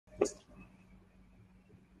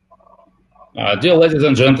Dear ladies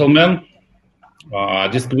and gentlemen,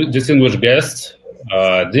 distinguished guests,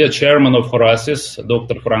 dear Chairman of Horasis,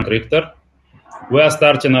 Dr. Frank Richter, we are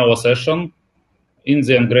starting our session,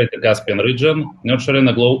 India and Greater Caspian region, nurturing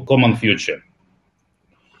a common future.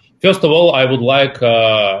 First of all, I would like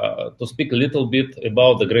to speak a little bit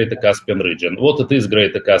about the Greater Caspian region. What it is,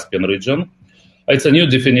 Greater Caspian region? It's a new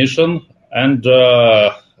definition, and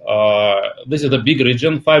this is a big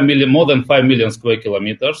region, more than 5 million square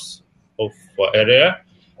kilometers of area,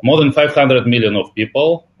 more than 500 million of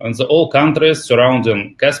people, and all countries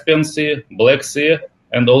surrounding Caspian Sea, Black Sea,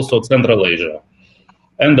 and also Central Asia.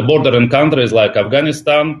 And the bordering countries like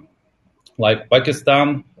Afghanistan, like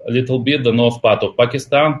Pakistan, a little bit the north part of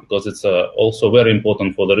Pakistan, because it's also very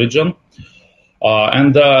important for the region.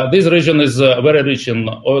 This region is very rich in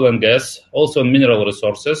oil and gas, also in mineral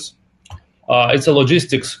resources. It's a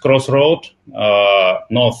logistics crossroad,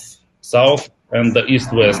 north-south and the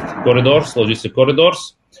east-west corridors, logistic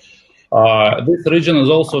corridors. This region is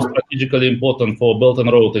also strategically important for Belt and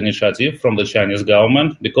Road Initiative from the Chinese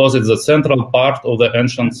government because it's a central part of the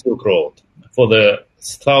ancient Silk Road for the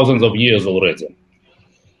thousands of years already.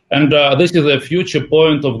 And this is a future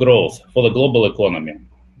point of growth for the global economy.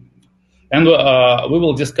 And we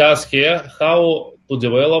will discuss here how to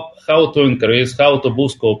develop, how to increase, how to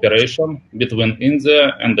boost cooperation between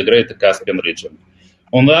India and the Greater Caspian region.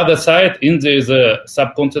 On the other side, India is a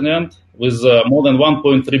subcontinent with more than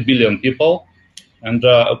 1.3 billion people and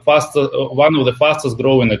one of the fastest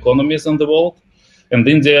growing economies in the world, and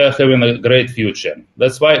India having a great future.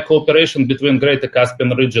 That's why cooperation between Greater Caspian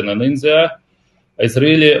region and India is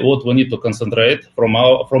really what we need to concentrate from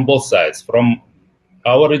both sides, from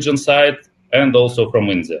our region side and also from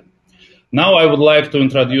India. Now I would like to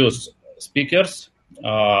introduce speakers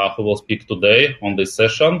who will speak today on this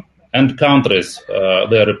session and countries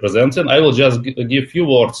they are representing. I will just give a few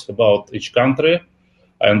words about each country,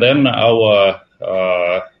 and then our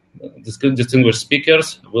distinguished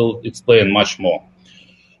speakers will explain much more.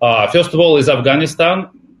 First of all is Afghanistan.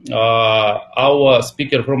 Our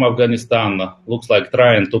speaker from Afghanistan looks like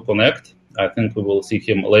trying to connect. I think we will see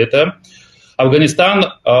him later. Afghanistan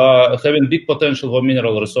having big potential for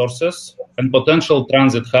mineral resources and potential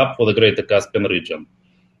transit hub for the Greater Caspian region.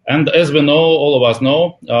 And as we know, all of us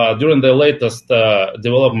know, during the latest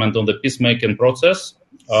development on the peacemaking process,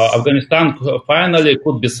 Afghanistan finally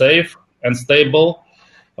could be safe and stable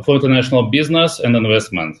for international business and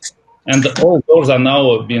investment. And all doors are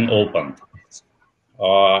now being opened.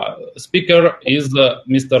 Speaker is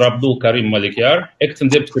Mr. Abdul Karim Malikyar, Acting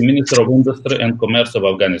Deputy Minister of Industry and Commerce of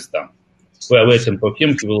Afghanistan. We are waiting for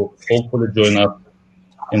him. He will hopefully join us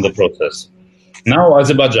in the process. Now,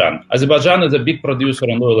 Azerbaijan. Azerbaijan is a big producer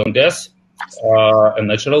in oil and gas and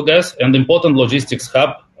natural gas and important logistics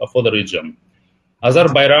hub for the region. Azar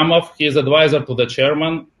Bayramov, he is advisor to the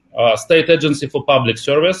chairman, State Agency for Public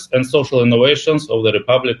Service and Social Innovations of the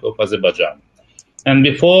Republic of Azerbaijan. And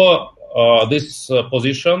before this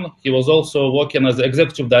position, he was also working as the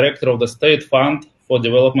executive director of the State Fund for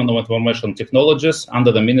Development of Information Technologies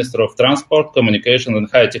under the Minister of Transport, Communication and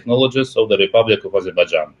High Technologies of the Republic of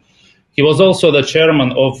Azerbaijan. He was also the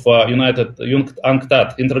chairman of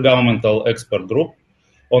UNCTAD Intergovernmental Expert Group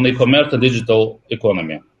on e-commerce and digital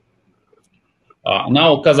economy.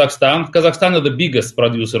 Now, Kazakhstan. Kazakhstan is the biggest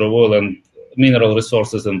producer of oil and mineral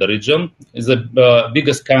resources in the region. It's the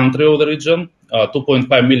biggest country of the region,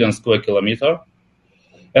 2.5 million square kilometers,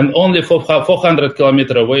 and only 400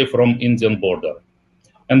 kilometers away from Indian border.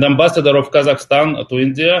 And the ambassador of Kazakhstan to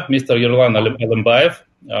India, Mr. Yerlan Alimbayev,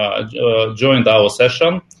 joined our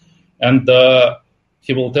session, and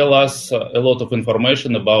he will tell us a lot of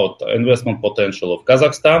information about investment potential of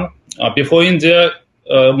Kazakhstan. Before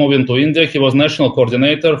moving to India, he was national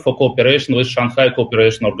coordinator for cooperation with Shanghai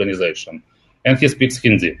Cooperation Organization, and he speaks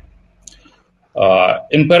Hindi.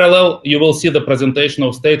 In parallel, you will see the presentation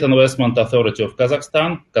of State Investment Authority of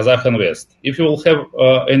Kazakhstan, Kazakh Invest. If you will have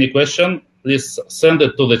any question, please send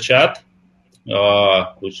it to the chat,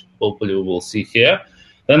 which hopefully we will see here.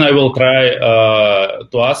 Then I will try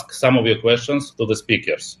to ask some of your questions to the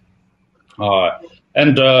speakers.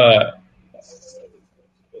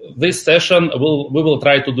 This session we will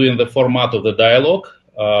try to do in the format of the dialogue,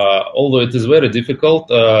 although it is very difficult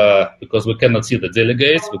because we cannot see the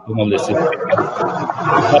delegates, we can only see the speakers.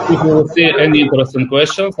 But if you will see any interesting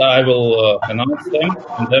questions, I will announce them,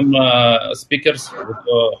 and then speakers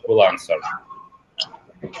will answer.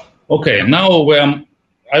 Okay, now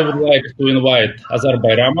I would like to invite Azar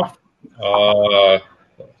Bayramov.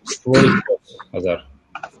 Azar.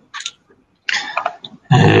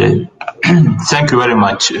 Thank you very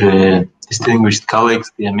much, distinguished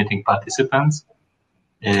colleagues, dear meeting participants.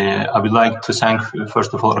 I would like to thank,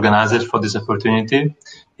 first of all, organizers for this opportunity.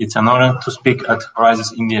 It's an honor to speak at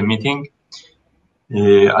Horizons India meeting.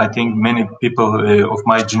 I think many people of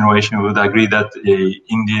my generation would agree that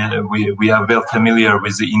India, we are well familiar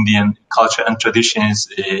with the Indian culture and traditions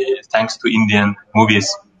thanks to Indian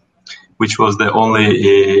movies, which was the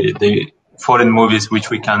only the foreign movies which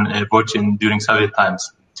we can watch during Soviet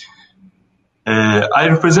times. I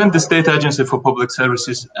represent the State Agency for Public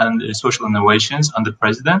Services and Social Innovations under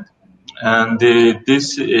President. And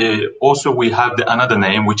this also we have another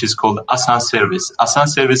name which is called Asan Service. Asan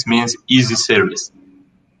Service means easy service.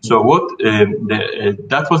 So what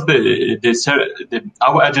that was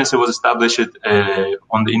our agency was established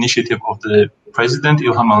on the initiative of the President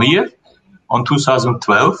Ilham Aliyev on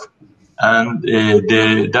 2012, and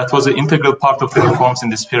that was an integral part of the reforms in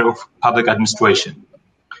the sphere of public administration.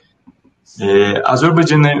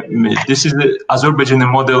 This is the Azerbaijani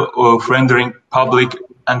model of rendering public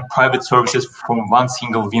and private services from one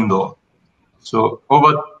single window. So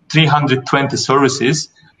over 320 services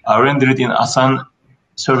are rendered in Asan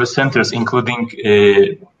service centers, including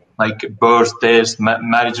like birth, death,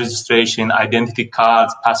 marriage registration, identity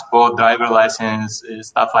cards, passport, driver license,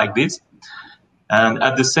 stuff like this. And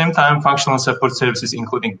at the same time, functional support services,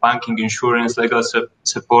 including banking, insurance, legal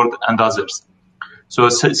support, and others. So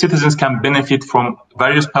citizens can benefit from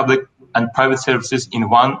various public and private services in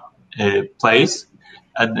one place,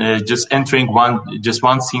 and just entering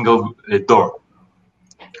one single door.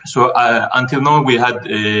 So until now, we had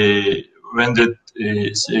rendered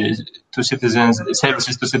to citizens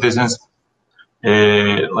services to citizens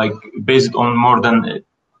like based on more than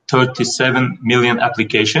 37 million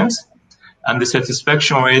applications, and the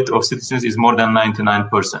satisfaction rate of citizens is more than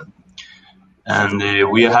 99%. And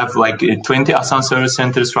we have like 20 Asan service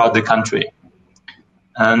centers throughout the country.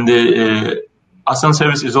 And Asan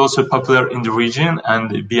service is also popular in the region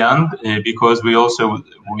and beyond because we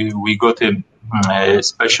got a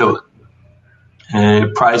special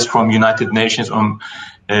prize from United Nations on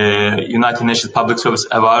United Nations Public Service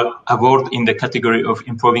Award in the category of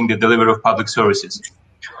improving the delivery of public services.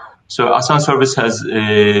 So Asan service has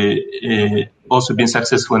also been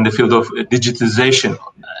successful in the field of digitization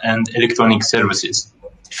and electronic services.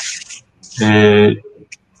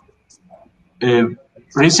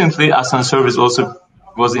 Recently, Asan service also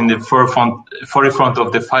was in the forefront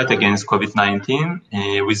of the fight against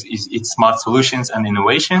COVID-19 with its smart solutions and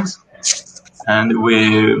innovations. And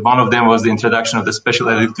one of them was the introduction of the special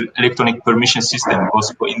electronic permission system,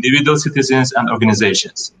 also for individual citizens and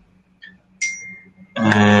organizations.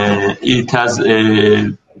 It has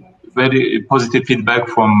very positive feedback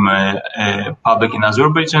from public in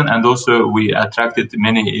Azerbaijan, and also we attracted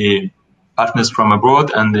many partners from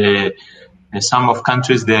abroad, and some of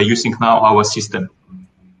countries they are using now our system.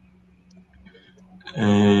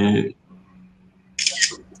 In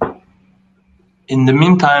the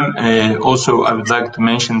meantime, also I would like to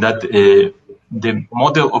mention that the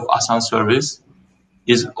model of Asan service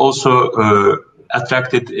is also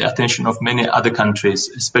attracted the attention of many other countries,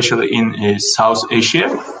 especially in South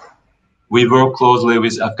Asia. We work closely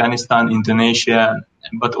with Afghanistan, Indonesia,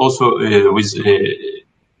 but also with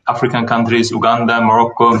African countries, Uganda,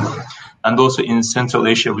 Morocco, and also in Central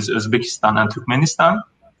Asia with Uzbekistan and Turkmenistan.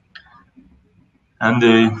 And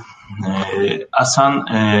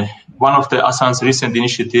one of the Asan's recent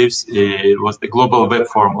initiatives was the global web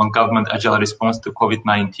forum on government agile response to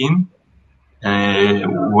COVID-19,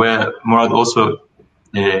 where Murat also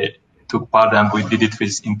took part, and we did it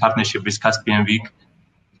in partnership with Caspian Week.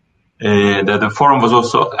 The forum was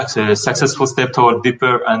also a successful step toward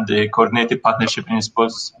deeper and coordinated partnership in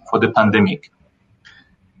response for the pandemic.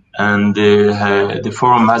 And the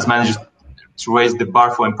forum has managed to raise the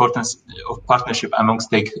bar for importance of partnership among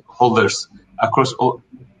stakeholders across all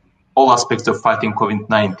aspects of fighting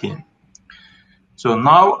COVID-19. So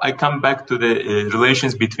now I come back to the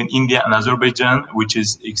relations between India and Azerbaijan, which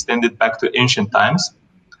is extended back to ancient times.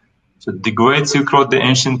 So the Great Silk Road, the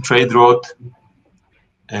ancient trade route,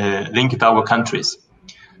 linked our countries.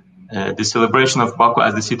 The celebration of Baku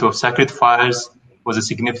as the city of sacred fires was a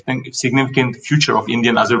significant feature of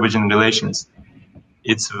Indian-Azerbaijan relations.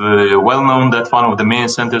 It's well known that one of the main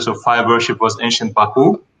centers of fire worship was ancient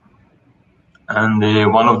Baku, and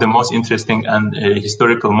one of the most interesting and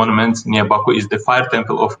historical monuments near Baku is the fire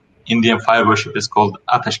temple of Indian fire worshippers called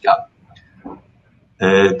Atashgah.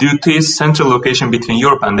 Due to its central location between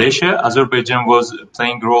Europe and Asia, Azerbaijan was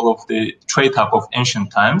playing the role of the trade hub of ancient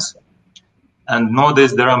times. And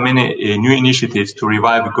nowadays there are many new initiatives to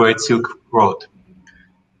revive the Great Silk Road.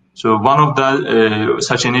 So one of the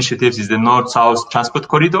such initiatives is the North-South Transport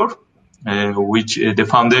Corridor, which the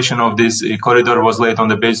foundation of this corridor was laid on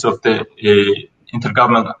the basis of the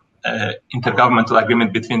intergovernmental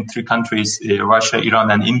agreement between three countries, Russia,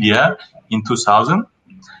 Iran, and India, in 2000.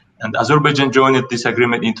 And Azerbaijan joined this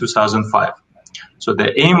agreement in 2005. So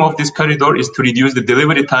the aim of this corridor is to reduce the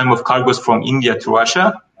delivery time of cargoes from India to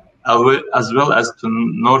Russia, as well as to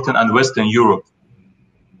Northern and Western Europe.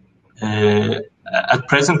 At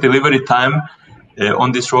present, delivery time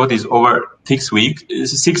on this road is over 6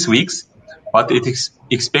 weeks, but it is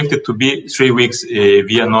expected to be 3 weeks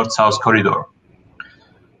via North-South corridor.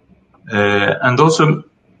 And also,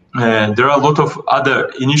 there are a lot of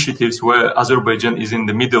other initiatives where Azerbaijan is in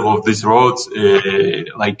the middle of these roads,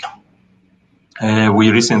 like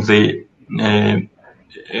we recently, many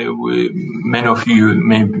of you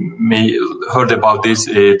may heard about this.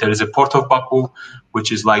 There is a port of Baku,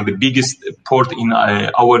 which is like the biggest port in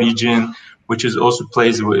our region, which is also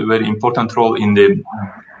plays a very important role in the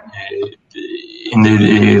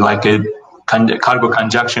like a cargo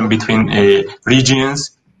conjunction between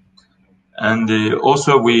regions. And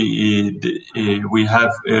also we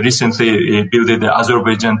have recently built the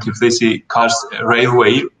Azerbaijan-Tbilisi-Kars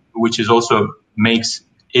railway, which is also makes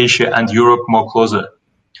Asia and Europe more closer.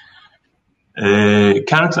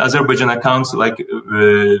 Currently, Azerbaijan accounts like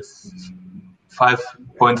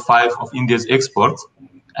 5.5% of India's exports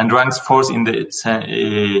and ranks fourth in this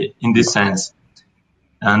sense.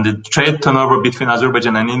 And the trade turnover between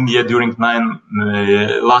Azerbaijan and India during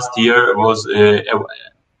last year was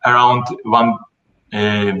around $1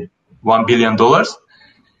 billion,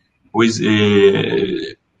 with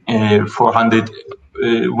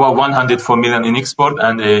 104 million in export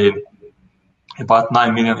and about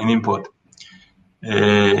 9 million in import.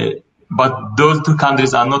 But those two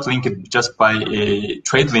countries are not linked just by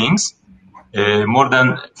trade links. More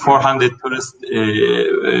than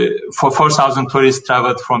 4,000 tourists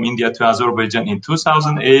traveled from India to Azerbaijan in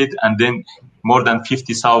 2008, and then more than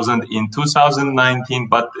 50,000 in 2019.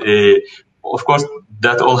 But of course,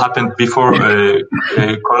 that all happened before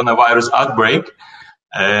coronavirus outbreak.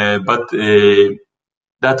 But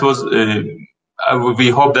that was. We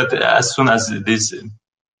hope that as soon as this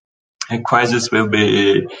crisis will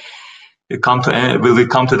come to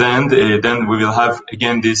the end, then we will have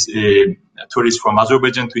again this tourists from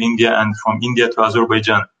Azerbaijan to India and from India to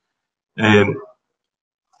Azerbaijan.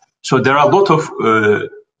 So there are a lot of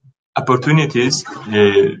opportunities.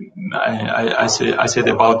 I said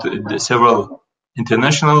about several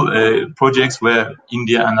international projects where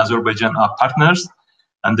India and Azerbaijan are partners,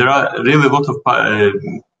 and there are really a lot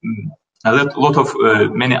of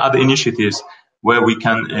many other initiatives where we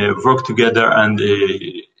can work together and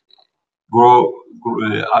grow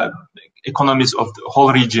economies of the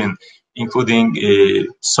whole region, including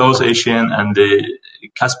South Asian and the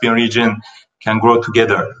Caspian region, can grow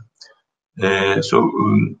together. So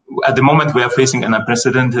at the moment we are facing an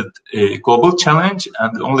unprecedented global challenge,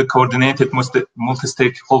 and only coordinated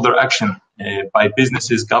multi-stakeholder action by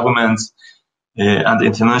businesses, governments, and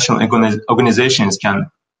international organizations can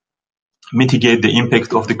mitigate the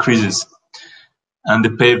impact of the crisis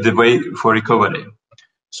and pave the way for recovery.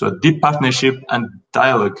 So deep partnership and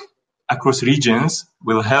dialogue across regions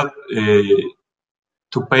will help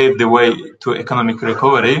to pave the way to economic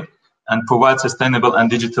recovery and provide sustainable and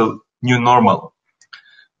digital new normal.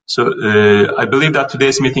 So I believe that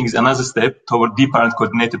today's meeting is another step toward deeper and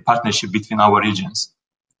coordinated partnership between our regions.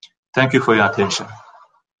 Thank you for your attention.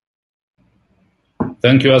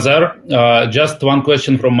 Thank you, Azar. Just one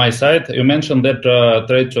question from my side. You mentioned that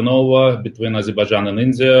trade turnover between Azerbaijan and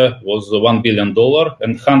India was $1 billion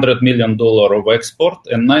and $100 million of export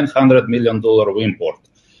and $900 million of import.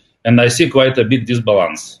 And I see quite a big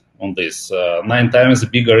disbalance on this, 9 times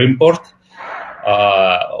bigger import.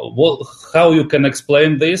 How you can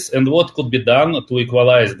explain this, and what could be done to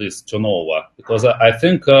equalize this turnover? Because I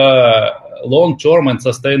think long-term and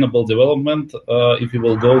sustainable development, if you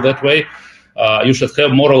will go that way, you should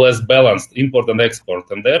have more or less balanced import and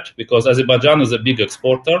export, and that because Azerbaijan is a big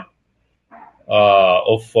exporter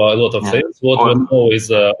of a lot of things. What we know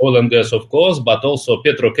is oil and gas, of course, but also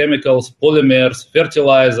petrochemicals, polymers,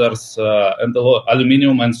 fertilizers, and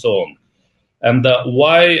aluminium, and so on. And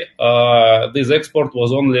why this export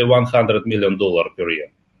was only $100 million per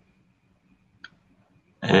year?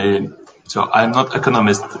 So I'm not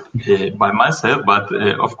economist by myself, but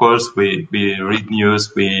of course we read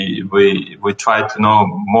news, we try to know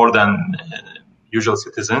more than usual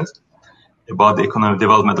citizens about the economic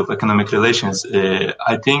development of economic relations.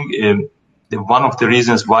 I think one of the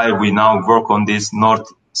reasons why we now work on this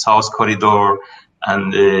North-South corridor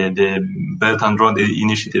and the Belt and Road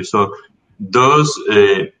Initiative. So those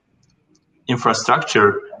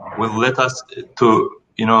infrastructure will let us to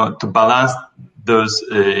balance those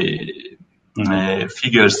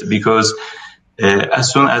figures, because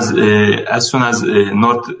as soon as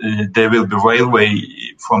not there will be railway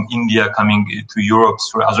from India coming to Europe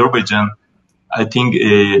through Azerbaijan, I think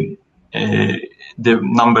the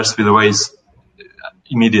numbers will rise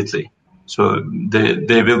immediately. So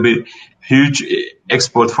there will be huge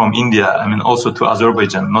export from India, I mean, also to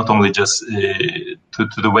Azerbaijan, not only just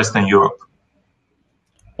to the Western Europe.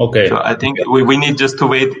 Okay. So I think we need just to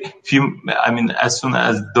wait as soon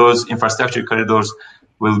as those infrastructure corridors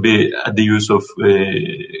will be at the use of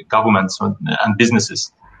governments and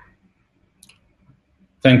businesses.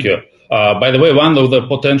 Thank you. By the way, one of the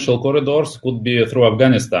potential corridors could be through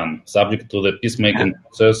Afghanistan, subject to the peacemaking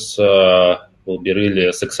process will be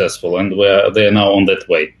really successful, and they are now on that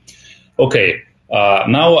way. Okay.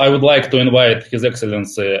 Now I would like to invite His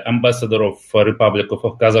Excellency Ambassador of Republic of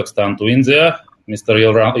Kazakhstan to India, Mr.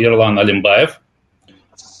 Yerlan Alimbayev.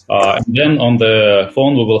 And then on the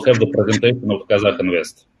phone we will have the presentation of Kazakh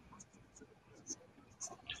Invest.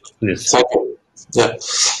 Please. Thank you. Yeah.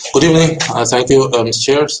 Good evening. Thank you, Mr.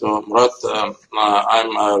 Chair. So, Murat,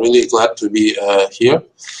 I'm really glad to be here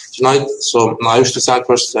tonight. So, I wish to thank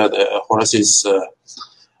first the Horace's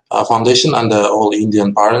Foundation and all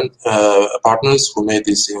Indian partners who made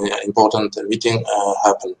this important meeting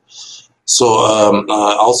happen. So,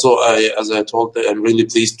 also, as I told, I'm really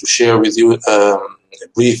pleased to share with you a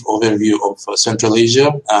brief overview of Central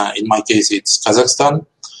Asia. In my case, it's Kazakhstan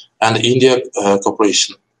and India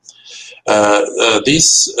cooperation.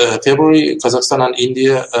 This February, Kazakhstan and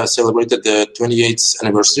India celebrated the 28th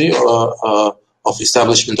anniversary of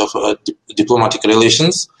establishment of diplomatic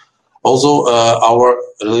relations. Also, our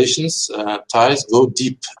relations ties go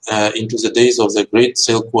deep into the days of the Great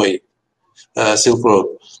Silk Road.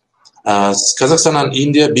 Kazakhstan and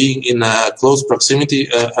India being in close proximity,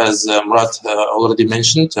 as Murat already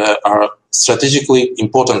mentioned, are strategically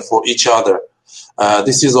important for each other.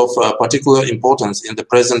 This is of particular importance in the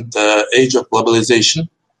present age of globalization,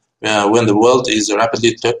 when the world is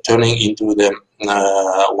rapidly turning into the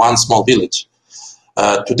one small village.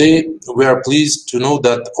 Today, we are pleased to know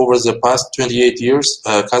that over the past 28 years,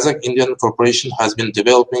 Kazakh-Indian cooperation has been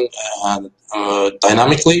developing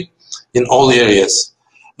dynamically in all areas,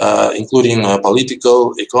 including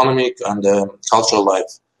political, economic, and cultural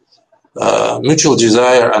life. Mutual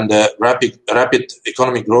desire and rapid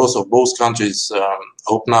economic growth of both countries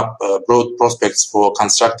open up broad prospects for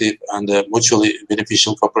constructive and mutually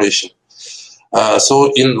beneficial cooperation.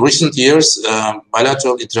 So in recent years,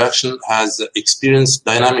 bilateral interaction has experienced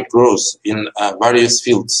dynamic growth in various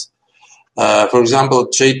fields. For example,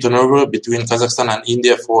 trade turnover between Kazakhstan and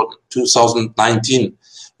India for 2019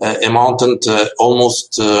 amounted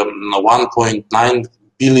almost 1.9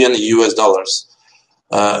 billion US dollars.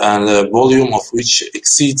 And the volume of which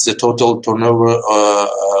exceeds the total turnover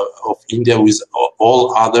of India with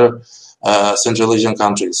all other Central Asian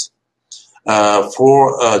countries.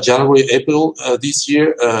 For January-April this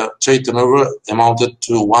year, trade turnover amounted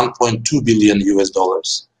to 1.2 billion US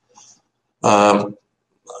dollars.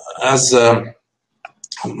 As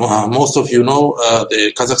most of you know,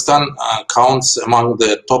 the Kazakhstan counts among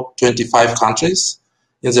the top 25 countries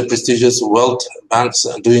in the prestigious World Bank's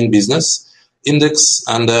Doing Business Index,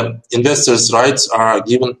 and investors' rights are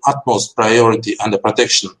given utmost priority and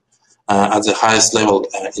protection at the highest level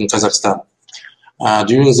in Kazakhstan.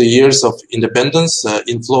 During the years of independence,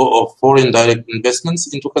 inflow of foreign direct investments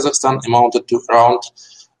into Kazakhstan amounted to around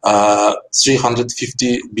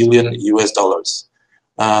 350 billion US dollars.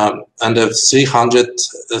 And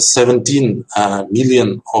 317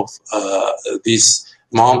 million of this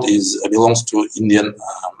amount belongs to Indian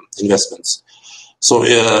investments. So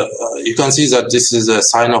you can see that this is a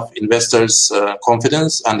sign of investors'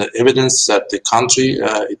 confidence and evidence that the country,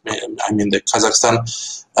 the Kazakhstan,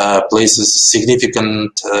 places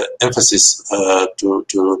significant emphasis to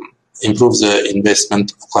improve the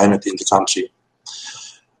investment climate in the country.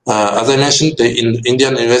 As I mentioned, the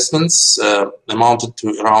Indian investments amounted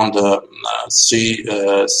to around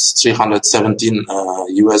 317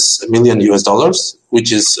 million US dollars,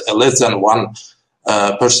 which is less than 1%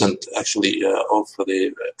 actually of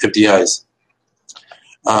the FDIs.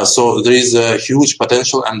 So there is a huge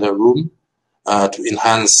potential and room to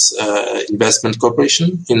enhance investment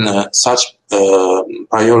cooperation in such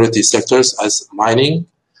priority sectors as mining,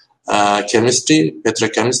 chemistry,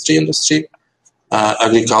 petrochemistry industry,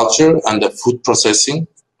 agriculture and food processing,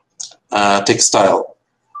 textile,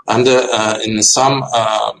 and in some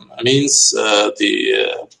means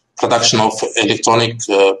the production of electronic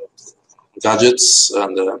gadgets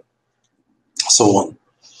and so on.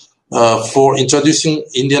 for introducing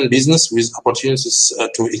Indian business with opportunities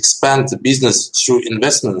to expand the business through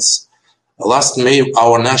investments. Last May,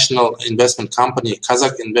 our national investment company,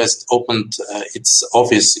 Kazakh Invest, opened its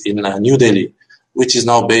office in New Delhi, which is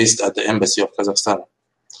now based at the Embassy of Kazakhstan.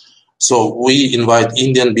 So we invite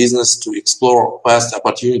Indian business to explore vast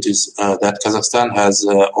opportunities that Kazakhstan has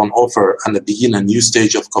on offer and begin a new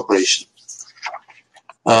stage of cooperation.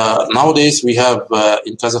 Nowadays, we have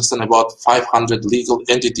in Kazakhstan about 500 legal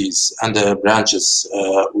entities and branches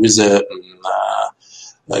with a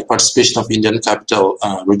participation of Indian capital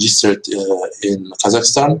registered in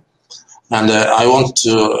Kazakhstan. And I want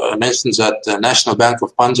to mention that the National Bank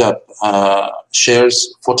of Punjab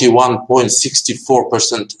shares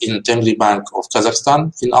 41.64% in Temli Bank of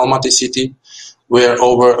Kazakhstan in Almaty city, where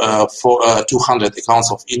over 200 accounts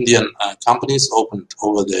of Indian companies opened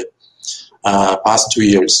over the past 2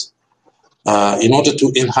 years. In order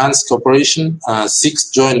to enhance cooperation, 6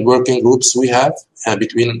 joint working groups we have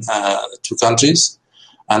between 2 countries.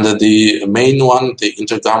 And the main one, the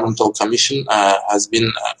Intergovernmental Commission, has been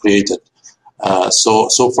created.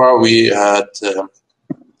 So far we had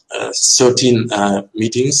 13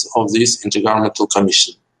 meetings of this Intergovernmental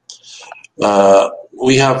Commission.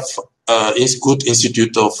 We have a good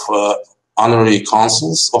institute of honorary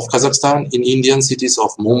consuls of Kazakhstan in Indian cities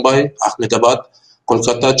of Mumbai, Ahmedabad,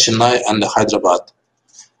 Kolkata, Chennai, and Hyderabad.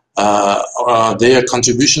 Their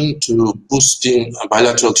contribution to boosting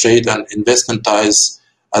bilateral trade and investment ties,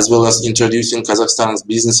 as well as introducing Kazakhstan's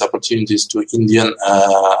business opportunities to Indian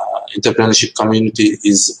entrepreneurship community,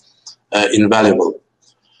 is invaluable.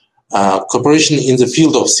 Cooperation in the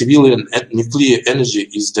field of civilian nuclear energy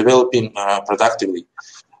is developing productively.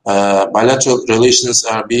 Bilateral relations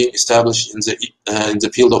are being established in the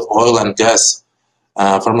field of oil and gas,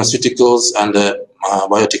 pharmaceuticals and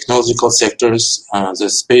biotechnological sectors, the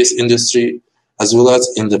space industry, as well as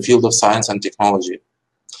in the field of science and technology.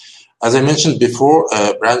 As I mentioned before,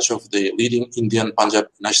 a branch of the leading Indian Punjab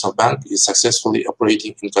National Bank is successfully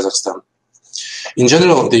operating in Kazakhstan. In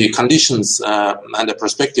general, the conditions and the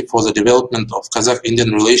perspective for the development of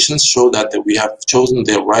Kazakh-Indian relations show that we have chosen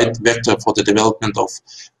the right vector for the development of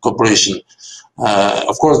cooperation.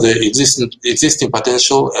 Of course, the existing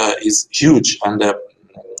potential is huge and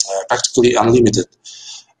practically unlimited.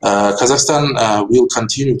 Kazakhstan will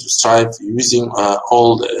continue to strive using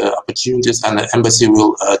all the opportunities, and the embassy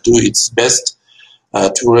will do its best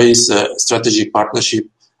to raise strategic partnership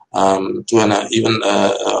to an even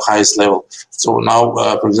highest level. So now,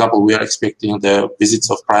 for example, we are expecting the visits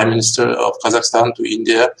of Prime Minister of Kazakhstan to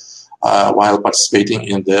India while participating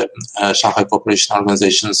in the Shanghai Cooperation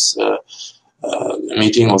Organization's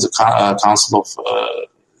meeting of the Council of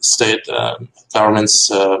State governments,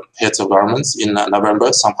 heads of governments in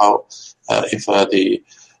November somehow, if the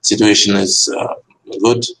situation is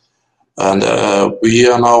good. And we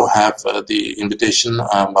now have the invitation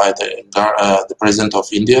by the President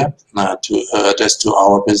of India to address to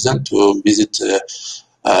our President to visit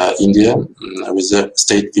India with a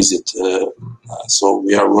state visit. So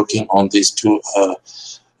we are working on these 2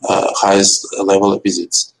 highest level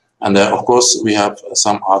visits. And of course, we have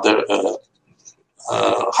some other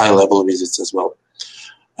high-level visits as well.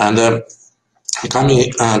 And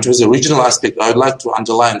coming to the regional aspect, I would like to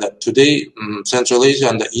underline that today Central Asia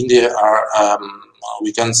and India are,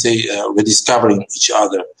 we can say, rediscovering each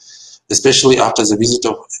other, especially after the visit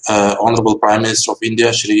of Honorable Prime Minister of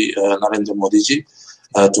India, Shri Narendra Modi ji,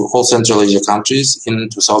 to all Central Asia countries in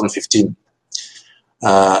 2015.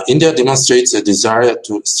 India demonstrates a desire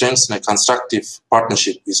to strengthen a constructive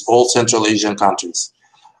partnership with all Central Asian countries,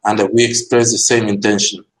 and we express the same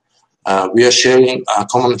intention. We are sharing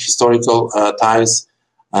common historical ties,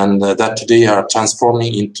 and that today are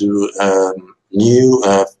transforming into new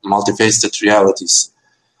multifaceted realities.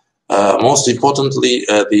 Most importantly,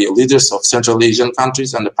 the leaders of Central Asian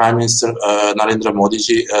countries and the Prime Minister Narendra Modi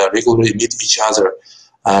ji regularly meet each other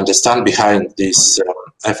and stand behind these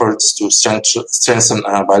efforts to strengthen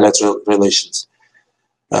bilateral relations.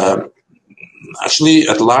 Actually,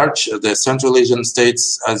 at large, the Central Asian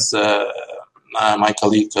states, as my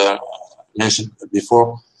colleague mentioned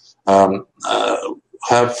before,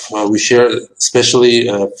 we share especially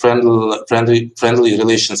friendly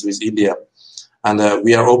relations with India, and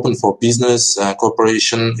we are open for business,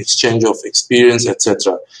 cooperation, exchange of experience,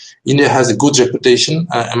 etc. India has a good reputation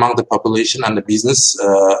among the population and the business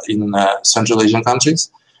in Central Asian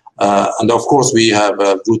countries, and of course we have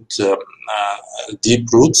good deep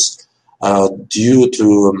roots due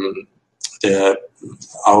to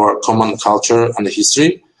our common culture and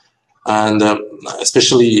history, and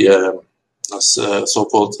especially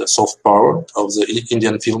so-called soft power of the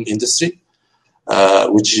Indian film industry.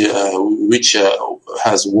 which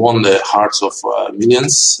has won the hearts of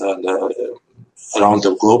millions around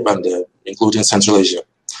the globe and including Central Asia.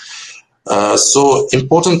 So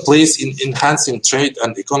important place in enhancing trade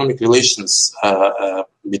and economic relations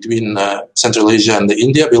between Central Asia and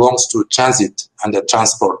India belongs to transit and the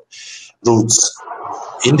transport routes.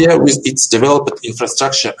 India, with its developed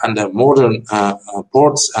infrastructure and the modern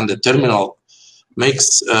ports and the terminal,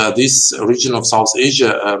 makes this region of South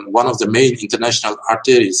Asia one of the main international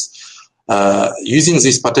arteries. Using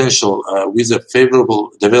this potential with a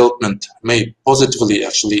favorable development may positively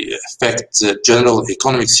actually affect the general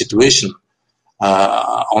economic situation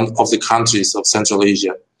of the countries of Central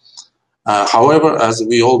Asia. However, as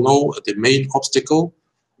we all know, the main obstacle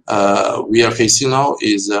we are facing now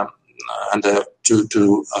is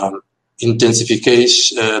to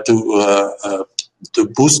intensification to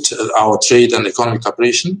boost our trade and economic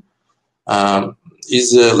cooperation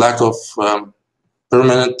is a lack of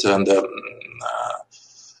permanent and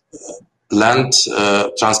land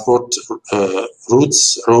transport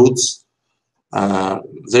roads.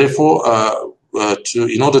 Therefore,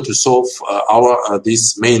 in order to solve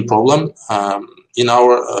this main problem, in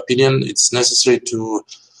our opinion, it's necessary to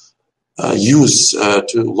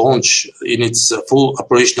launch in its full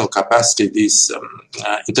operational capacity this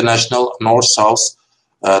international north-south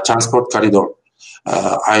transport corridor,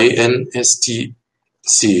 INSTC,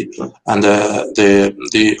 and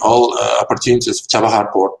the all opportunities of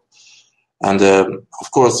Chabahar port. And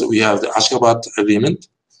of course, we have the Ashgabat agreement,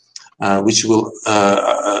 which will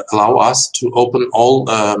allow us to open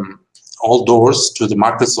all doors to the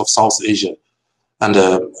markets of South Asia, and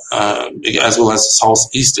as well as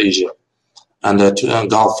Southeast Asia, and to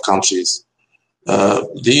Gulf countries.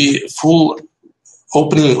 The full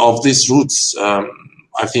opening of these routes,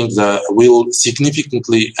 I think, will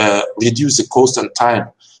significantly reduce the cost and time,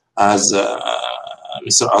 as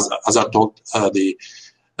Mr. Azar told, the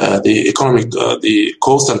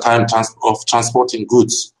cost and time of transporting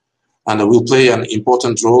goods, and will play an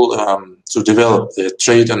important role to develop the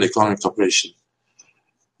trade and economic cooperation.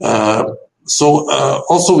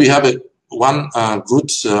 Also we have one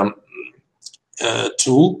good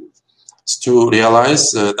tool to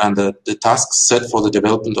realize and the tasks set for the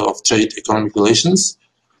development of trade economic relations.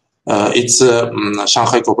 It's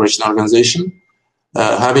Shanghai Cooperation Organization,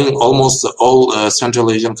 having almost all Central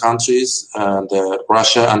Asian countries and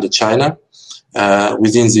Russia and China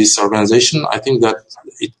within this organization. I think that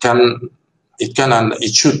it can and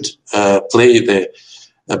it should play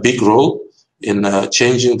a big role in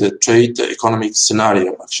changing the trade economic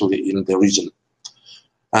scenario actually in the region.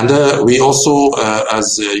 And we also,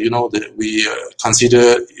 as you know, we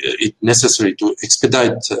consider it necessary to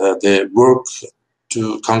expedite the work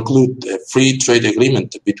to conclude a free trade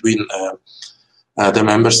agreement between the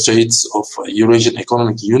member states of Eurasian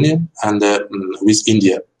Economic Union and with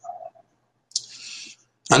India.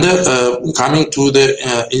 And coming to the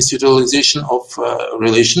institutionalization of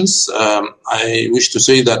relations, I wish to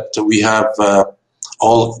say that we have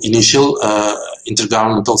all initial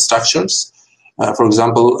intergovernmental structures. For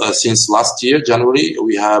example, since last year, January,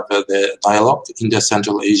 we have the dialogue in the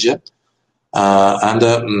Central Asia. And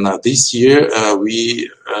this year, we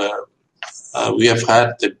have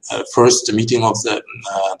had the first meeting of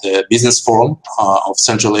the business forum of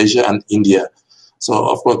Central Asia and India. So,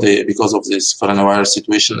 of course, because of this coronavirus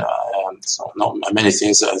situation, many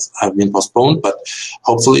things have been postponed, but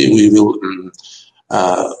hopefully we will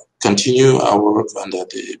continue our work, and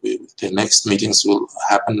the next meetings will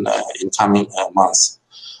happen in coming months.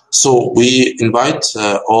 So we invite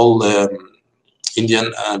all the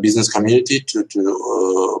Indian business community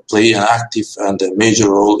to play an active and a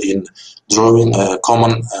major role in drawing a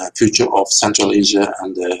common future of Central Asia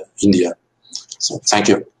and India. So thank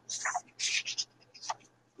you.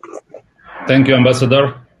 Thank you,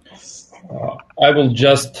 Ambassador. I will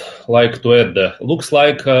just like to add, looks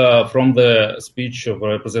like from the speech of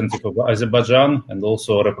representative of Azerbaijan and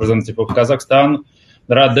also representative of Kazakhstan,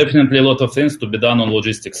 there are definitely a lot of things to be done on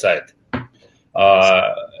logistics side.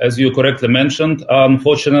 As you correctly mentioned,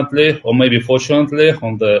 unfortunately, or maybe fortunately,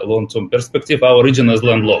 on the long-term perspective, our region is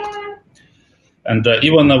landlocked. And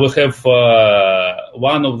even we have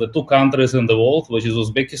one of the two countries in the world, which is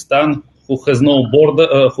Uzbekistan, who has no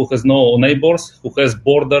border, who has no neighbors, who has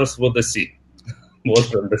borders with the sea, more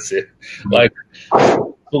than the sea, like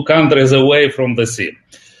 2 countries away from the sea.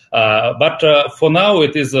 But for now,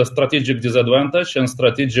 it is a strategic disadvantage and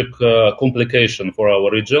strategic complication for our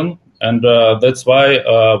region. And that's why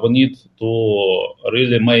we need to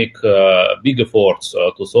really make big efforts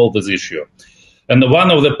to solve this issue. And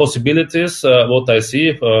one of the possibilities, what I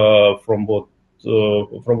see from what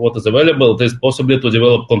from what is available, it is possible to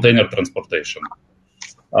develop container transportation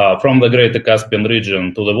from the Greater Caspian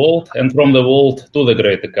region to the world, and from the world to the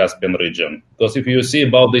Greater Caspian region. Because if you see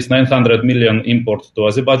about this 900 million import to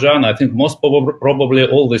Azerbaijan, I think most probably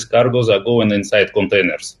all these cargoes are going inside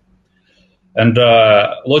containers. And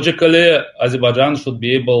logically, Azerbaijan should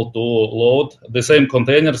be able to load the same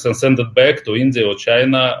containers and send it back to India or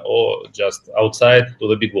China or just outside to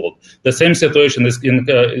the big world. The same situation is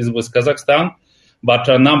with Kazakhstan, but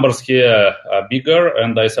numbers here are bigger,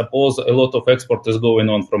 and I suppose a lot of export is going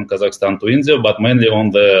on from Kazakhstan to India, but mainly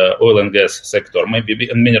on the oil and gas sector, maybe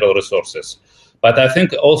in mineral resources. But I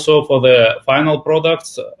think also for the final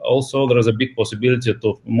products, also there is a big possibility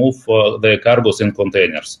to move the cargoes in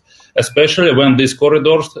containers, especially when these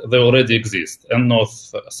corridors, they already exist, and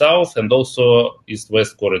north-south and also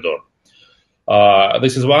east-west corridor.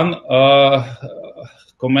 This is one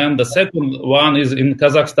comment. The second one is in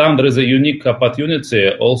Kazakhstan, there is a unique opportunity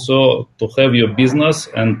also to have your business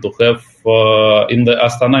and to have in the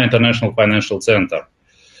Astana International Financial Center,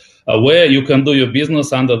 where you can do your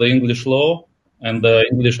business under the English law and the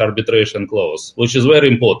English arbitration clause, which is very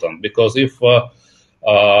important, because if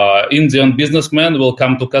Indian businessmen will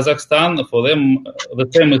come to Kazakhstan, for them, the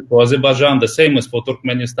same is for Azerbaijan, the same is for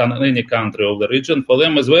Turkmenistan and any country of the region, for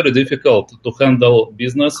them it's very difficult to handle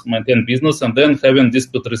business, maintain business, and then having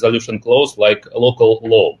dispute resolution clause like local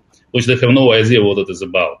law, which they have no idea what it is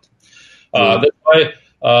about. That's why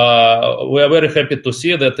we are very happy to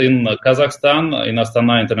see that in Kazakhstan, in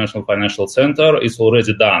Astana International Financial Center, it's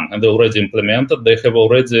already done and they already implemented. They have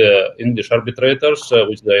already English arbitrators,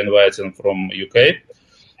 which they're inviting from UK.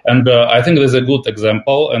 And I think there's a good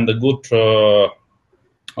example and a good for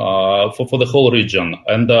the whole region.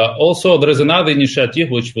 And also there is another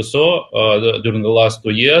initiative which we saw during the last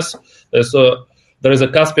 2 years. There is a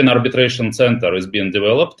Caspian arbitration center is being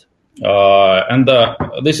developed. And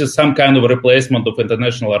this is some kind of replacement of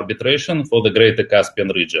international arbitration for the Greater Caspian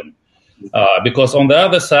region. Because on the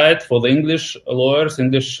other side, for the English lawyers,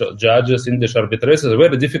 English judges, English arbitrators, it's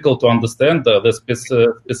very difficult to understand the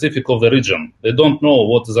specific of the region. They don't know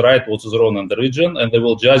what is right, what is wrong in the region, and they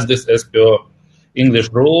will judge this as per English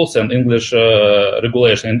rules and English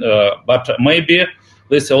regulation. But maybe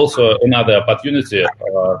this is also another opportunity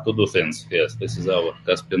to do things. Yes, this is our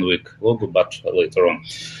Caspian Week logo, but later on.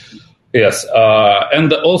 Yes,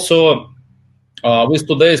 and also with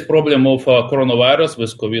today's problem of coronavirus,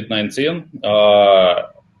 with COVID-19,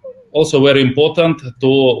 also very important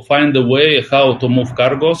to find a way how to move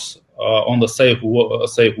cargos on the safe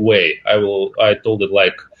way. I told it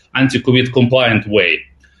like anti-COVID compliant way.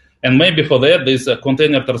 And maybe for that, this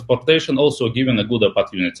container transportation also given a good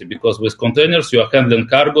opportunity, because with containers, you are handling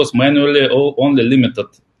cargos manually, only limited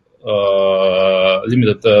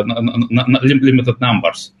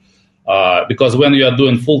numbers. Because when you are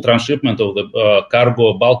doing full transshipment of the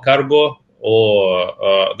cargo, bulk cargo,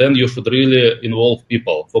 or then you should really involve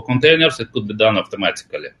people. For containers, it could be done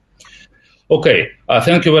automatically. Okay,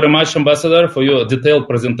 thank you very much, Ambassador, for your detailed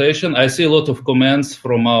presentation. I see a lot of comments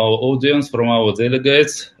from our audience, from our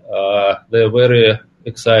delegates. They're very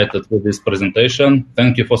excited with this presentation.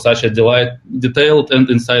 Thank you for such a detailed and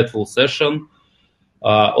insightful session.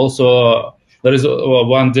 Also, there is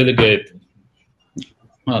one delegate.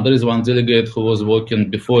 There is one delegate who was working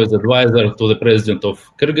before as advisor to the president of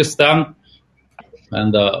Kyrgyzstan,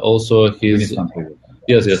 and also he's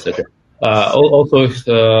also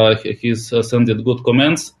he's sending good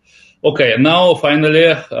comments. Okay, now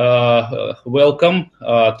finally, welcome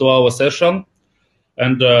to our session,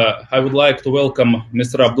 and I would like to welcome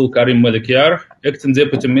Mr. Abdul Karim Malikyar, acting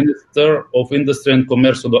Deputy Minister of Industry and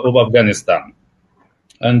Commerce of Afghanistan.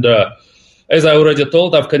 And as I already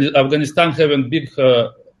told, Afghanistan having big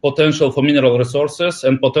potential for mineral resources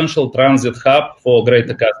and potential transit hub for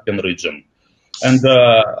Greater Caspian region. And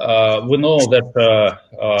we know that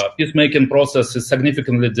peacemaking process is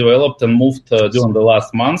significantly developed and moved during the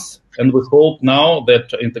last months. And we hope now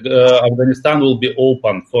that Afghanistan will be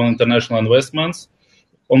open for international investments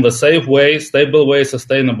on the safe way, stable way,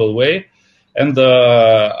 sustainable way. And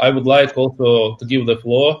I would like also to give the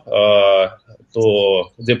floor to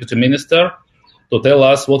Deputy Minister to tell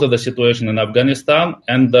us what is the situation in Afghanistan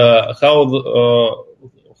and how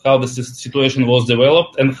the situation was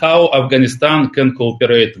developed and how Afghanistan can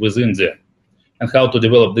cooperate with India and how to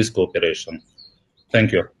develop this cooperation.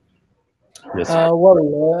 Thank you. Yes.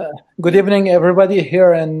 Good evening, everybody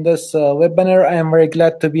here in this webinar. I am very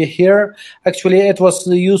glad to be here. Actually, it was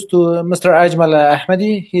used to Mr. Ajmal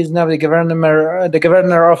Ahmady. He is now the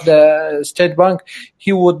governor of the State Bank.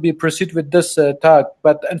 He would be proceed with this talk,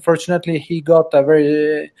 but unfortunately, he got a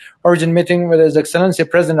very urgent meeting with His Excellency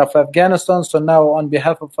President of Afghanistan. So now, on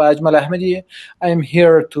behalf of Ajmal Ahmady, I am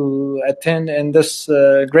here to attend in this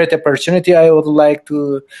great opportunity. I would like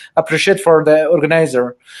to appreciate for the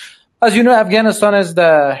organizer. As you know, Afghanistan is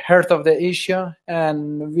the heart of the Asia,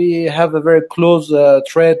 and we have a very close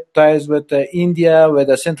trade ties with India, with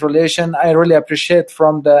the Central Asian. I really appreciate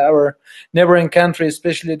from our neighboring countries,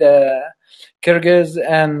 especially the Kyrgyz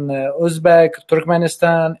and Uzbek,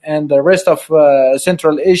 Turkmenistan, and the rest of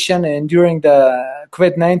Central Asian. And during the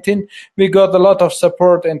COVID-19, we got a lot of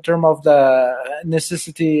support in terms of the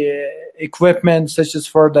necessity equipment, such as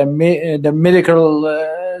for the medical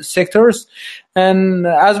sectors, and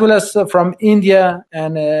as well as from India.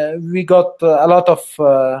 And we got a lot of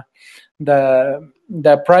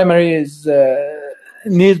the primary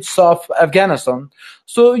needs of Afghanistan.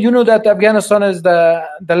 So you know that Afghanistan is the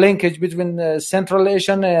linkage between Central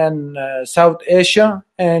Asia and South Asia,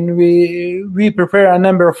 and we prepare a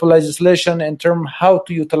number of legislation in terms how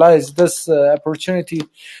to utilize this opportunity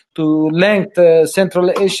to link the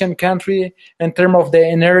Central Asian country in terms of the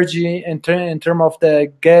energy, in terms of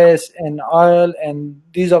the gas and oil, and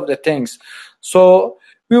these are the things. So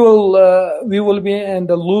we will be in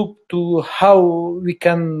the loop to how we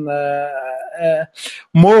can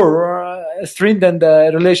more strengthen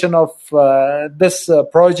the relation of this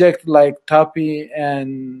project like TAPI,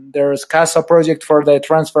 and there's CASA project for the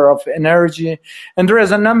transfer of energy, and there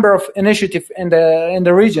is a number of initiatives in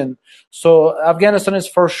the region. So Afghanistan is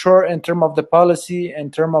for sure in terms of the policy,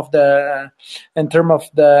 in terms of the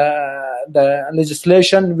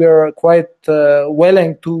legislation, we are quite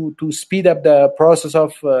willing to speed up the process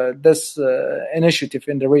of this initiative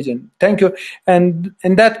in the region. Thank you. And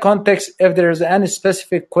in that context, if there is any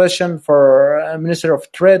specific question for Minister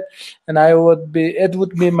of Trade, and it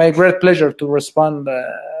would be my great pleasure to respond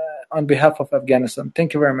on behalf of Afghanistan.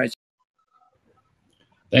 Thank you very much.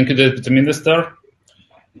 Thank you, Deputy Minister.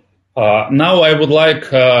 Now I would like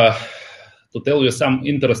to tell you some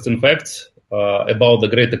interesting facts about the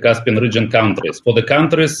Greater Caspian region countries, for the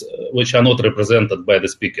countries which are not represented by the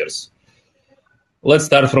speakers. Let's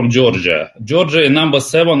start from Georgia. Georgia is number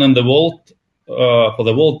 7 in the world for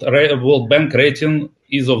the World Bank rating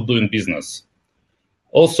ease of doing business.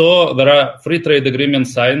 Also, there are free trade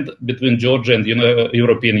agreements signed between Georgia and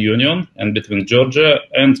European Union, and between Georgia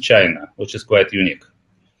and China, which is quite unique.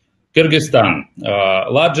 Kyrgyzstan,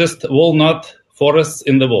 largest walnut forests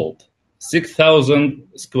in the world, 6,000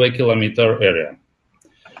 square kilometer area.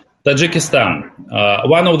 Tajikistan,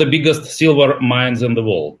 one of the biggest silver mines in the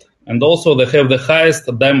world. And also they have the highest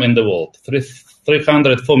dam in the world,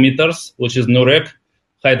 304 meters, which is Nurek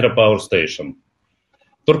hydropower station.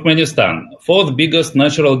 Turkmenistan, 4th biggest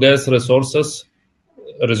natural gas reserves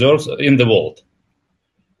in the world.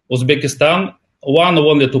 Uzbekistan, one of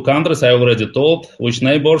only 2 countries, I already told, which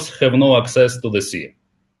neighbors have no access to the sea.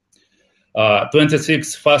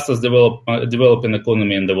 26th fastest developing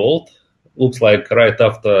economy in the world. Looks like right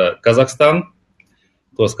after Kazakhstan,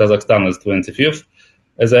 because Kazakhstan is 25th,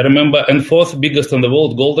 as I remember, and 4th biggest in the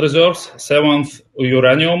world gold reserves, 7th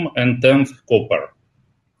uranium, and 10th copper.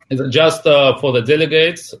 It's just for the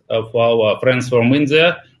delegates of our friends from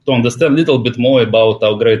India to understand a little bit more about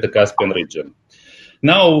our Greater Caspian region.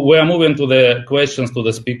 Now we are moving to the questions to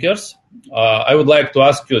the speakers. I would like to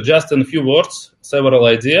ask you just in a few words, several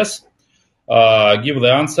ideas. Give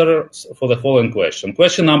the answers for the following question.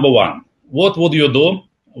 Question number 1. What would you do?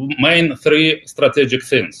 Main 3 strategic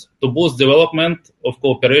things to boost development of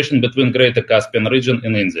cooperation between Greater Caspian region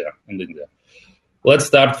and India. Let's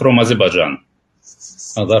start from Azerbaijan.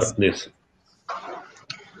 Azar, please.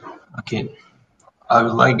 Okay. I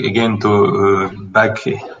would like again to back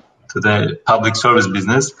to the public service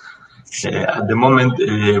business. At the moment,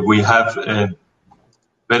 we have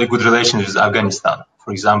very good relations with Afghanistan.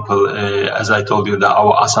 For example, as I told you,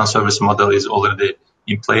 our ASAN service model is already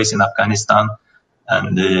in place in Afghanistan,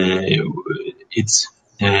 and they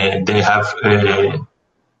have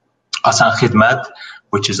ASAN Khidmat,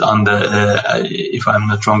 which is under, if I'm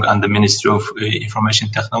not wrong, under Ministry of Information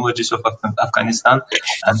Technologies of Afghanistan,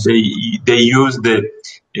 and they use the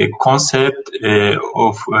concept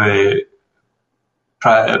of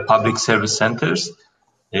public service centers.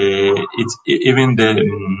 It's even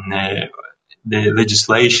the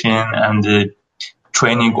legislation and the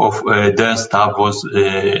training of their staff was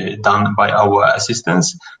done by our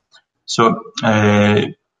assistants. So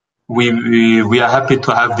we are happy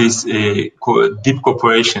to have this deep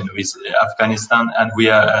cooperation with Afghanistan, and we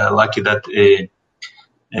are lucky that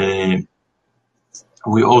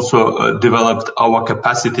we also developed our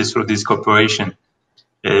capacities through this cooperation.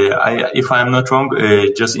 If I'm not wrong,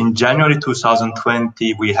 just in January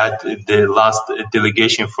 2020, we had the last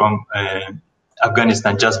delegation from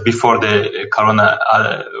Afghanistan just before the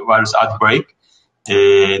coronavirus outbreak.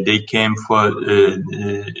 They came for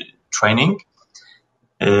training.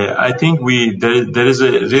 I think there is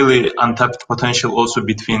a really untapped potential also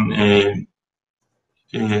between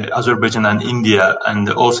Azerbaijan and India, and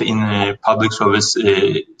also in public service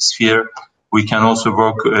sphere. We can also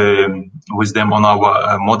work with them on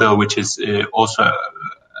our model, which is also,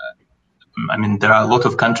 I mean, there are a lot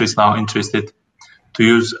of countries now interested to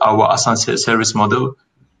use our ASAN service model,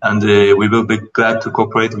 and we will be glad to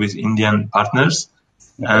cooperate with Indian partners.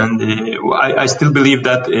 And I still believe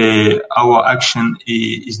that our action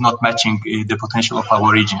is not matching the potential of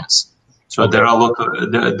our regions. So there are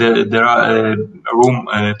room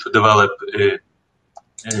to develop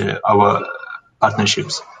our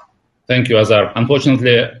partnerships. Thank you, Azar.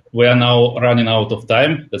 Unfortunately, we are now running out of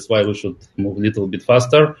time. That's why we should move a little bit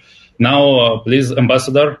faster. Now, please,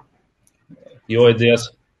 Ambassador, your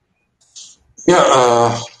ideas.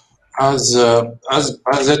 Yeah, as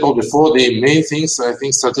I told before, the main things I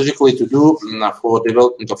think strategically to do for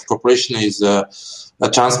development of cooperation is a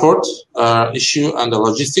transport issue and the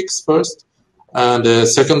logistics first. And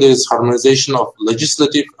second is harmonization of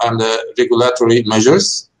legislative and regulatory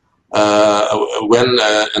measures when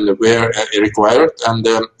and where required. And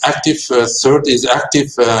third is active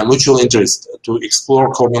mutual interest to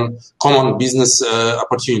explore common business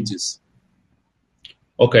opportunities.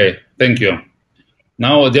 Okay, thank you.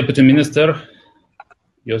 Now, Deputy Minister,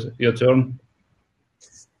 your turn.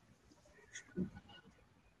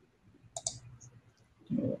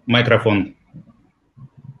 Microphone.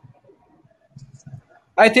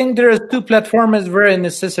 I think there are two platforms very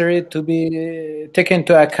necessary to be taken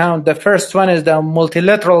into account. The first one is the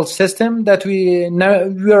multilateral system that we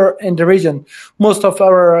are in the region. Most of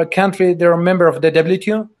our country, they're a member of the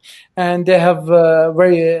WTO, and they have a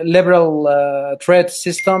very liberal trade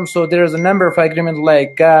system. So there is a number of agreements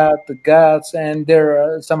like GATT, and there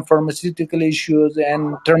are some pharmaceutical issues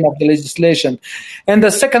and term of the legislation. And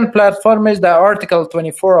the second platform is the Article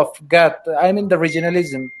 24 of GATT, I mean the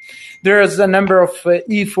regionalism. There is a number of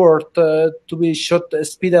effort to be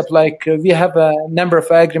speed up. Like we have a number of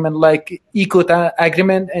agreements like ECO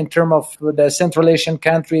agreement in terms of the Central Asian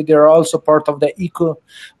country. They are also part of the ECO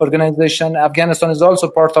organization. Afghanistan is also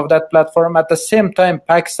part of that platform. At the same time,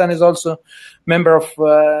 Pakistan is also member of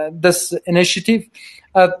this initiative.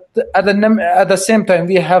 At the same time,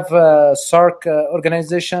 we have SARC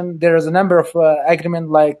organization. There is a number of agreements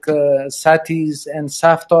like SATIs and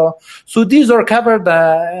SAFTA. So these are covered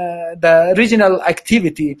the regional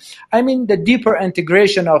activity. I mean, the deeper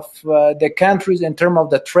integration of the countries in terms of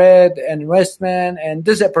the trade and investment and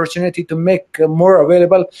this opportunity to make more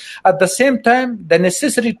available. At the same time, the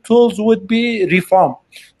necessary tools would be reform.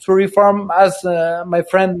 So reform, as my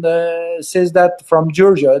friend says that from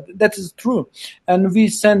Georgia, that is true. And we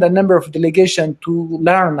send a number of delegations to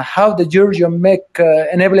learn how the Georgia make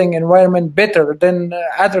enabling environment better than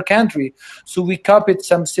other country. So we copied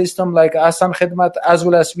some system like Asan Khidmat, as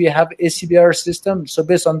well as we have ACBR system. So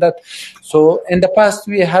based on that, so in the past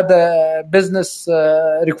we had a business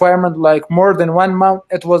requirement like more than 1 month.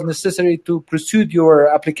 It was necessary to pursue your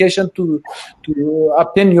application to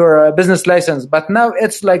obtain your business license. But now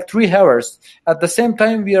it's like 3 hours. At the same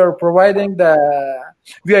time, we are providing the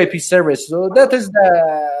VIP service. So that is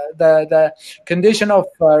the condition of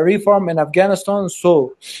reform in Afghanistan.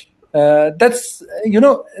 So that's,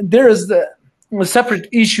 there is a separate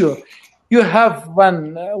issue. You have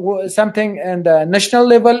something in the national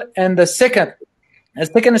level, and the second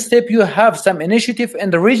step, you have some initiative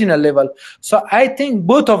in the regional level. So I think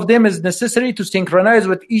both of them is necessary to synchronize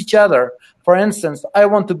with each other. For instance, I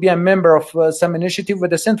want to be a member of some initiative with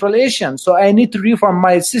the Central Asian. So I need to reform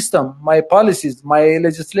my system, my policies, my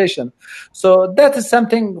legislation. So that is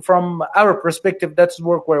something from our perspective that's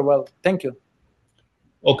worked very well. Thank you.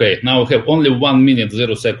 Okay, now we have only 1 minute,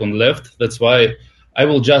 0 seconds left. That's why I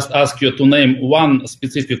will just ask you to name one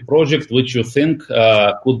specific project which you think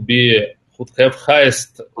would have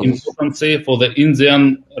highest importance for the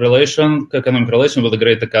Indian economic relation with the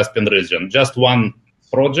Greater Caspian region. Just one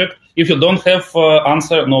project. If you don't have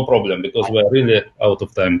answer, no problem, because we are really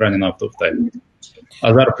running out of time.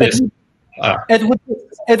 Azar, please.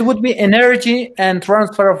 It would be energy and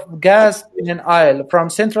transfer of gas and oil from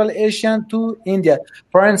Central Asia to India.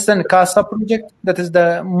 For instance, CASA project, that is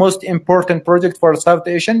the most important project for South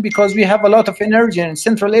Asian because we have a lot of energy in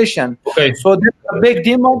Central Asian. Okay. So there's a big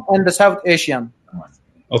demand in the South Asian.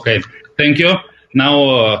 Okay, thank you.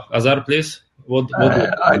 Now, Azar, please.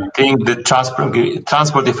 I think the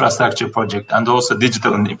transport infrastructure project and also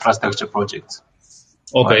digital infrastructure projects.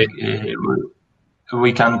 Okay.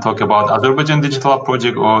 We can talk about Azerbaijan digital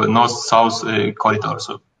project or north-south corridor.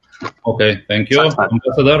 So. Okay, thank you.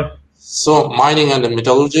 Ambassador? So mining and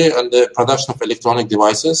metallurgy and the production of electronic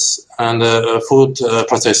devices and food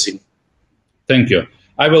processing. Thank you.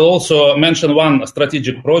 I will also mention one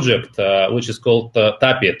strategic project, which is called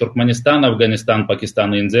TAPI, Turkmenistan, Afghanistan,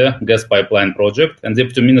 Pakistan, India, gas pipeline project. And the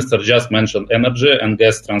Deputy Minister just mentioned energy and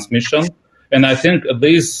gas transmission. And I think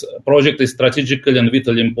this project is strategically and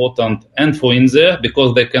vitally important and for India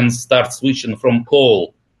because they can start switching from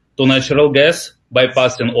coal to natural gas,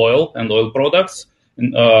 bypassing oil and oil products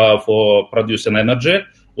for producing energy,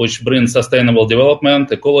 which brings sustainable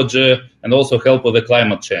development, ecology, and also help with the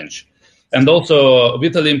climate change. And also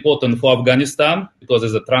vitally important for Afghanistan because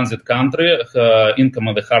it's a transit country, income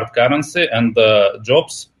of the hard currency and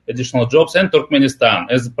jobs, additional jobs, and Turkmenistan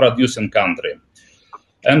as a producing country.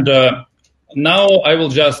 And now I will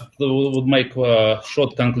just make a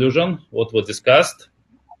short conclusion what we discussed.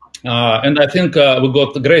 And I think we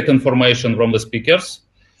got great information from the speakers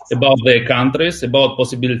about their countries, about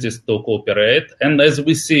possibilities to cooperate. And as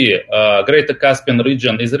we see, Greater Caspian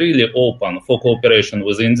region is really open for cooperation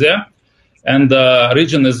with India. And the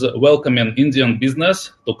region is welcoming Indian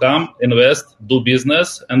business to come, invest, do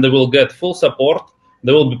business, and they will get full support.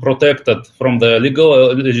 They will be protected from the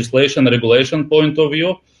legal legislation, regulation point of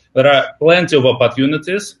view. There are plenty of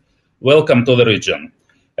opportunities. Welcome to the region.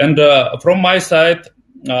 And from my side,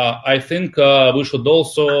 I think we should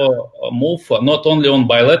also move not only on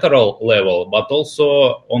bilateral level, but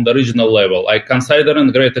also on the regional level. I consider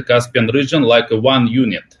the Greater Caspian region like a one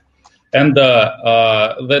unit. And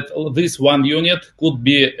that this one unit could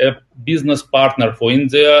be a business partner for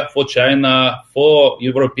India, for China, for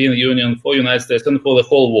European Union, for United States, and for the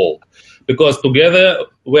whole world. Because together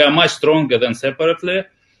we are much stronger than separately.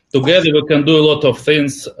 Together we can do a lot of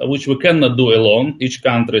things which we cannot do alone, each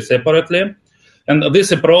country separately. And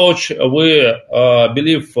this approach we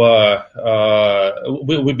believe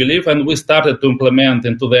and we started to implement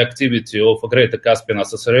into the activity of Greater Caspian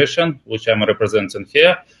Association, which I'm representing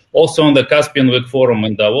here. Also on the Caspian Week Forum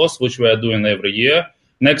in Davos, which we are doing every year.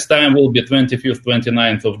 Next time will be 25th,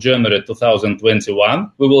 29th of January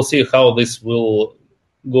 2021. We will see how this will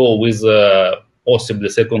go with possibly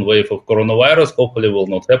second wave of coronavirus. Hopefully will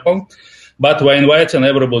not happen. But we're inviting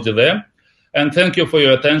everybody there. And thank you for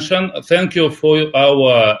your attention. Thank you for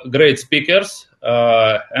our great speakers.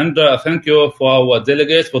 And thank you for our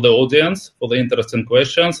delegates, for the audience, for the interesting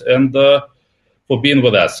questions, and for being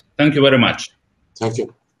with us. Thank you very much. Thank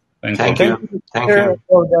you. Thank you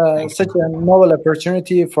for such a novel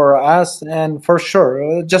opportunity for us. And for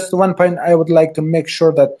sure, just one point I would like to make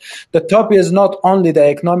sure that the TOPI is not only the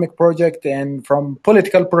economic project, and from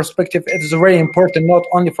political perspective, it is very important not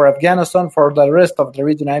only for Afghanistan, for the rest of the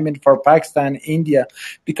region, I mean for Pakistan, India,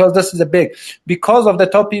 because this is because of the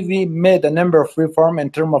TOPI, we made a number of reform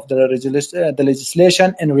in terms of the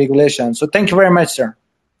legislation and regulation. So thank you very much, sir.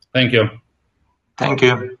 Thank you. Thank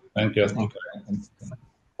you. Thank you.